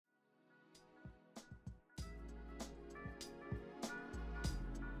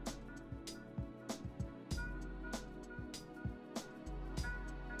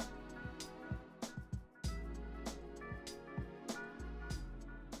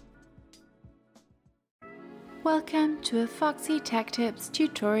Welcome to a Foxy Tech Tips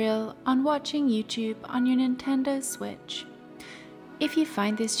tutorial on watching YouTube on your Nintendo Switch. If you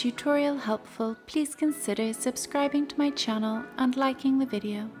find this tutorial helpful, please consider subscribing to my channel and liking the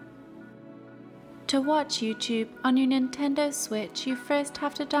video. To watch YouTube on your Nintendo Switch, you first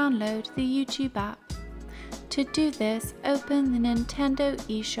have to download the YouTube app. To do this, open the Nintendo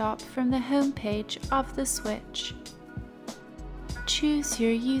eShop from the home page of the Switch. Choose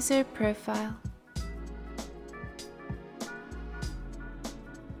your user profile.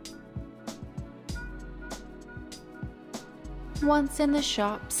 Once in the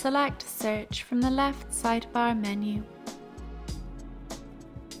shop, select Search from the left sidebar menu.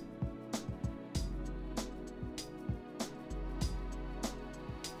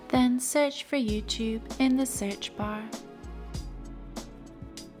 Then search for YouTube in the search bar.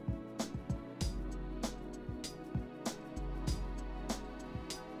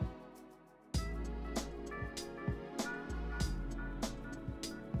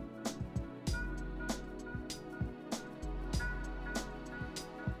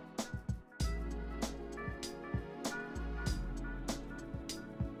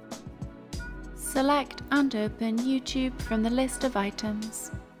 Select and open YouTube from the list of items.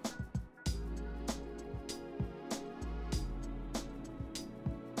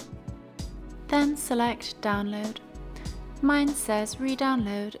 Then select Download. Mine says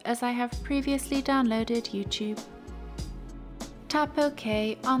re-download as I have previously downloaded YouTube. Tap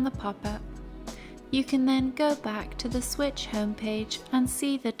OK on the pop-up. You can then go back to the Switch homepage and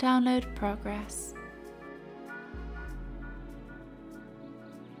see the download progress.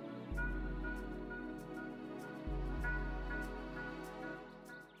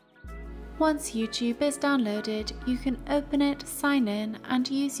 Once YouTube is downloaded, you can open it, sign in, and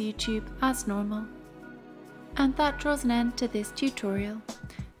use YouTube as normal. And that draws an end to this tutorial.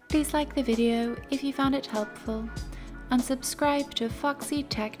 Please like the video if you found it helpful, and subscribe to Foxy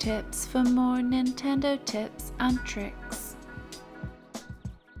Tech Tips for more Nintendo tips and tricks.